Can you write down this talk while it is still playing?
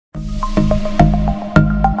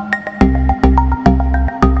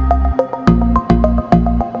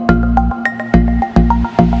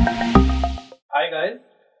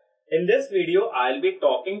video, I'll be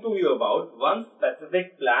talking to you about one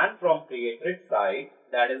specific plan from Created site,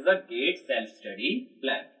 that is the GATE self-study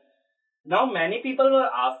plan. Now, many people were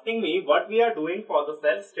asking me what we are doing for the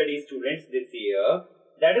self-study students this year.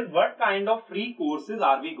 That is, what kind of free courses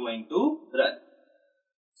are we going to run?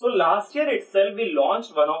 So, last year itself, we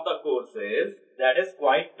launched one of the courses that is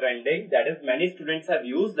quite trending. That is, many students have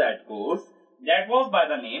used that course. That was by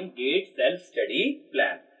the name GATE self-study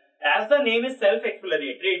plan. As the name is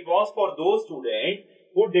self-explanatory, it was for those students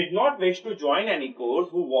who did not wish to join any course,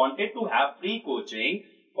 who wanted to have free coaching.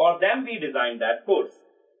 For them, we designed that course.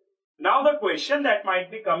 Now, the question that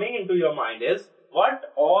might be coming into your mind is,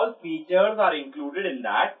 what all features are included in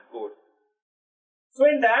that course? So,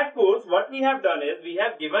 in that course, what we have done is, we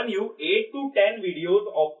have given you 8 to 10 videos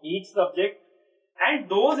of each subject, and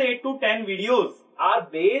those 8 to 10 videos are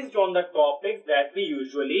based on the topics that we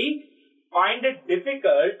usually find it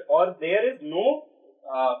difficult, or there is no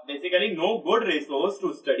basically no good resource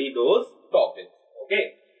to study those topics.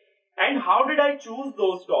 Okay, and how did I choose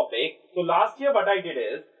those topics? So last year what I did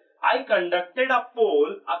is, I conducted a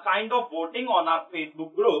poll, a kind of voting on our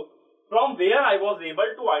Facebook group, from where I was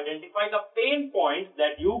able to identify the pain points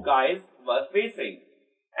that you guys were facing.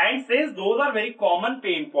 And since those are very common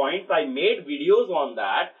pain points, I made videos on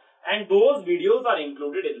that, and those videos are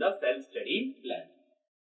included in the self-study plan.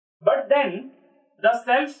 But then, the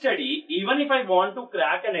self-study, even if I want to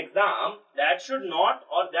crack an exam, that should not,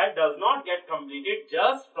 or that does not get completed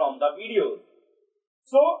just from the videos.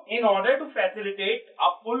 So, in order to facilitate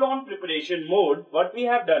a full-on preparation mode, what we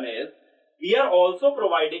have done is, we are also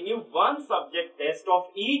providing you one subject test of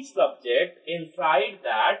each subject inside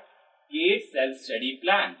that GATE self-study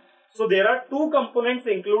plan. So, there are two components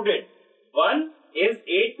included. One is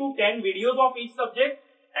 8 to 10 videos of each subject,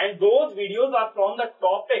 and those videos are from the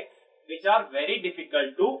topics which are very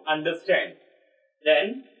difficult to understand.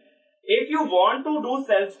 Then, if you want to do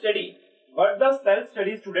self-study, what the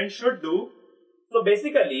self-study student should do? So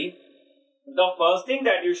basically, the first thing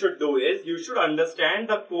that you should do is, you should understand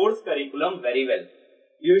the course curriculum very well.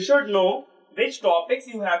 You should know which topics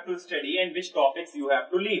you have to study and which topics you have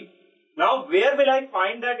to leave. Now, where will I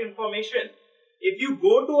find that information? If you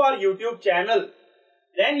go to our YouTube channel,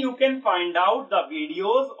 then you can find out the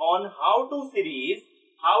videos on how to series.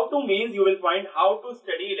 How to means you will find how to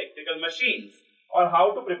study electrical machines, or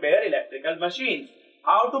how to prepare electrical machines,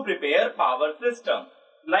 how to prepare power system.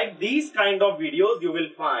 Like these kind of videos you will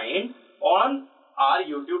find on our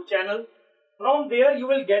YouTube channel. From there you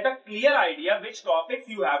will get a clear idea which topics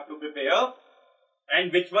you have to prepare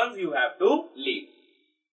and which ones you have to leave.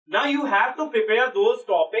 Now you have to prepare those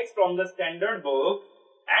topics from the standard book,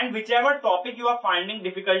 and whichever topic you are finding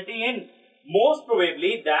difficulty in, most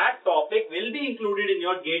probably that topic will be included in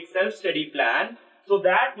your GATE self-study plan. So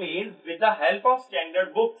that means with the help of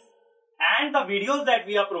standard books and the videos that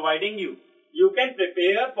we are providing you, you can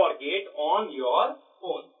prepare for GATE on your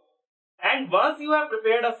own. And once you have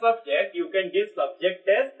prepared a subject, you can give subject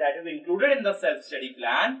test that is included in the self-study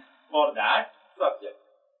plan for that subject.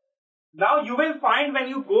 Now you will find when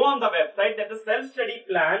you go on the website that the self-study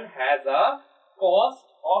plan has a cost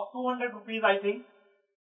of 200 rupees, I think.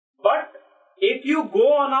 But if you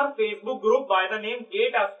go on our Facebook group by the name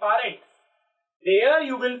GATE Aspirants, there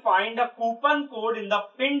you will find a coupon code in the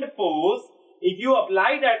pinned post. If you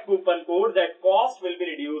apply that coupon code, that cost will be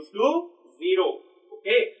reduced to 0.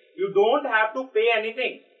 Okay, you don't have to pay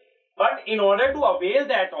anything. But in order to avail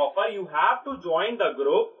that offer, you have to join the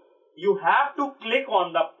group. You have to click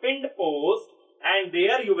on the pinned post, and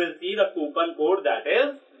there you will see the coupon code that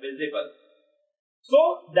is visible.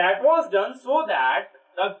 So that was done so that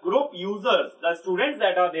the group users, the students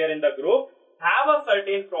that are there in the group, have a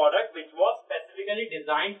certain product which was specifically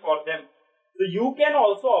designed for them. So you can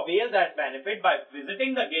also avail that benefit by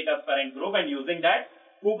visiting the GATE Aspirant group and using that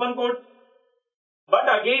coupon code. But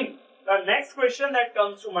again, the next question that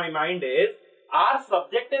comes to my mind is, are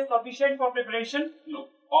subject tests sufficient for preparation? No.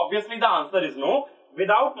 Obviously the answer is no.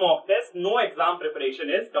 Without mock test, no exam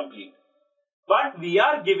preparation is complete. But we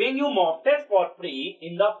are giving you mock test for free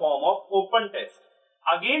in the form of open test.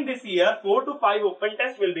 Again this year, 4 to 5 open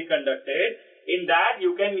tests will be conducted. In that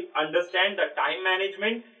you can understand the time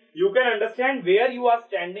management. You can understand where you are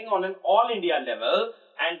standing on an all India level,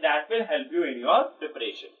 and that will help you in your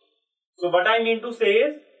preparation. So what I mean to say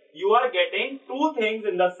is, you are getting two things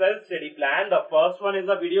in the self-study plan. The first one is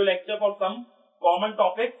a video lecture for some common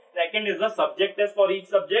topics. Second is a subject test for each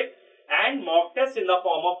subject, and mock test in the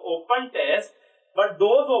form of open test. But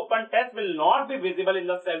those open tests will not be visible in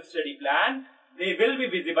the self-study plan. They will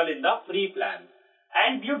be visible in the free plan.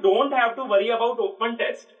 And you don't have to worry about open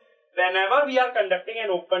test. Whenever we are conducting an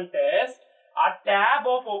open test, a tab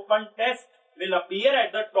of open test will appear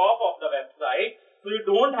at the top of the website. So you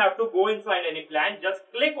don't have to go inside any plan. Just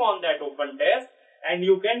click on that open test and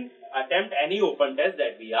you can attempt any open test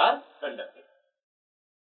that we are conducting.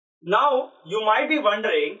 Now you might be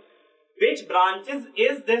wondering which branches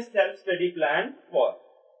is this self-study plan for.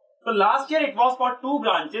 So last year it was for 2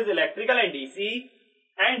 branches, electrical and ECE,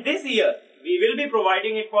 and this year we will be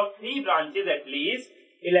providing it for 3 branches at least,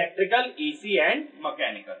 electrical, ECE and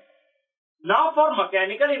mechanical. Now for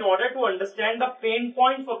mechanical, in order to understand the pain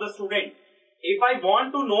points of the student, if I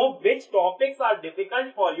want to know which topics are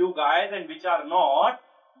difficult for you guys and which are not,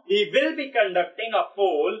 we will be conducting a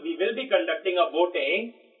poll, we will be conducting a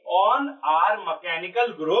voting on our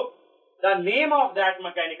mechanical group. The name of that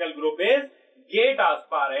mechanical group is GATE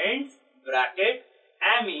Aspirants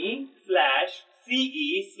ME/CE/CSE.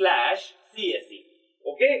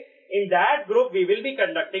 Okay. In that group, we will be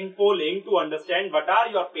conducting polling to understand what are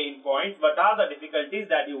your pain points, what are the difficulties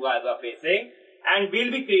that you guys are facing, and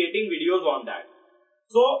we'll be creating videos on that.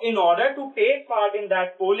 So, in order to take part in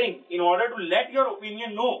that polling, in order to let your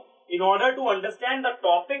opinion know, in order to understand the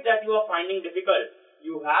topic that you are finding difficult,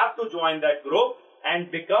 you have to join that group and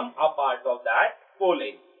become a part of that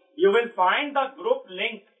polling. You will find the group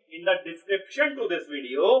link in the description to this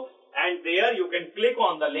video, and there you can click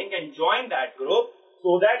on the link and join that group,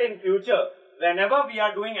 so that in future, whenever we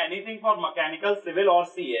are doing anything for mechanical, civil or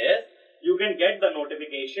CS, you can get the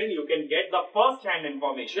notification, you can get the first-hand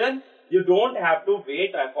information. You don't have to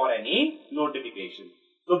wait for any notification.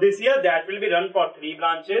 So this year that will be run for 3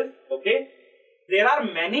 branches. Okay. There are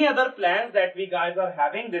many other plans that we guys are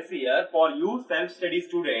having this year for you self-study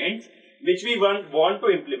students, which we want to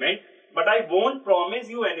implement. But I won't promise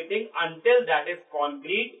you anything until that is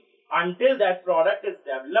concrete, until that product is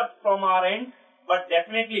developed from our end. But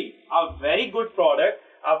definitely a very good product,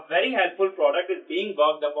 a very helpful product is being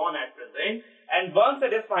worked upon at present. And once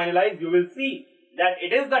it is finalized, you will see that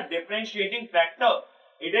it is the differentiating factor.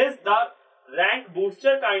 It is the rank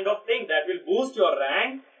booster kind of thing that will boost your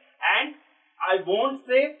rank. And I won't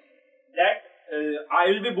say that I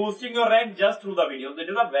will be boosting your rank just through the videos. It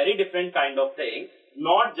is a very different kind of thing,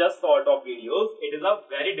 not just sort of videos. It is a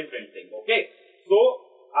very different thing. Okay. So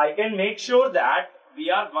I can make sure that we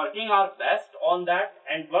are working our best on that,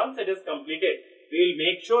 and once it is completed, we will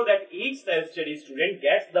make sure that each self-study student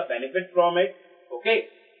gets the benefit from it. Okay.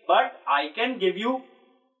 But I can give you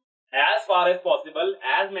as far as possible,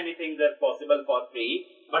 as many things as possible for free.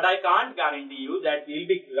 But I can't guarantee you that we will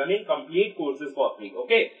be running complete courses for free.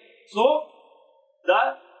 Okay. So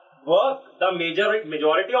the work, the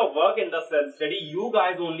majority of work in the self-study, you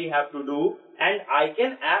guys only have to do. And I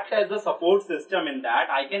can act as a support system in that.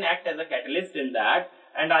 I can act as a catalyst in that.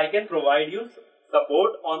 And I can provide you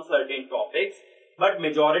support on certain topics. But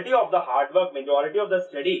majority of the hard work, majority of the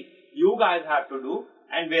study, you guys have to do.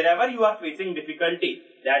 And wherever you are facing difficulty,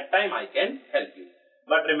 that time I can help you.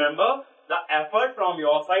 But remember, the effort from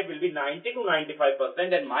your side will be 90 to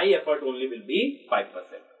 95% and my effort only will be 5%.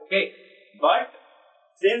 Okay. But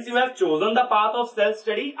since you have chosen the path of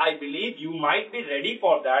self-study, I believe you might be ready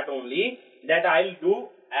for that only, that I'll do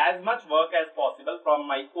as much work as possible from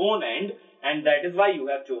my own end, and that is why you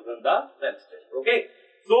have chosen the self-study. Okay.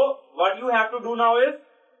 So what you have to do now is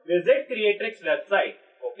visit Creatrix website.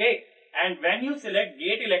 Okay. And when you select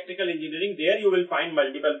GATE Electrical Engineering, there you will find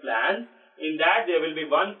multiple plans. In that there will be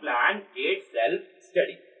one plan, GATE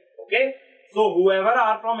Self-Study. Okay. So whoever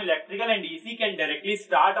are from electrical and ECE can directly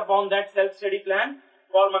start upon that self-study plan.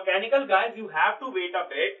 For mechanical guys, you have to wait a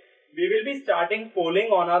bit. We will be starting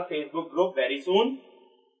polling on our Facebook group very soon.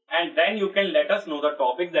 And then you can let us know the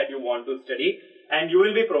topics that you want to study. And you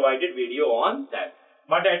will be provided video on that.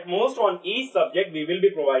 But at most on each subject, we will be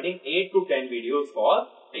providing 8 to 10 videos for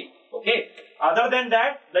free. Okay. Other than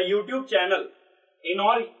that, the YouTube channel. In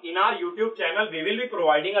our YouTube channel, we will be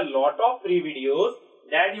providing a lot of free videos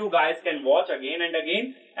that you guys can watch again and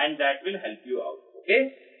again, and that will help you out.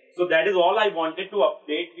 Okay. So that is all I wanted to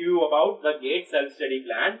update you about the GATE self-study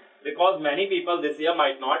plan, because many people this year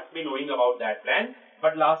might not be knowing about that plan.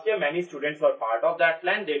 But last year many students were part of that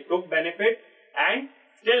plan. They took benefit, and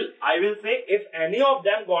still I will say if any of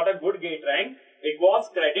them got a good GATE rank, it was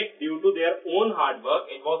credit due to their own hard work.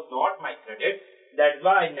 It was not my credit. That's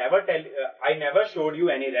why I never showed you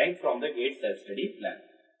any rank from the GATE self-study plan.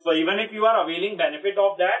 So even if you are availing benefit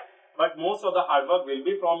of that, but most of the hard work will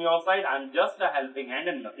be from your side. I'm just a helping hand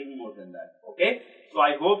and nothing more than that. Okay. So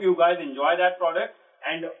I hope you guys enjoy that product,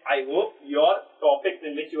 and I hope your topics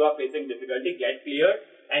in which you are facing difficulty get cleared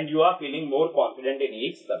and you are feeling more confident in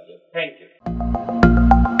each subject. Thank you.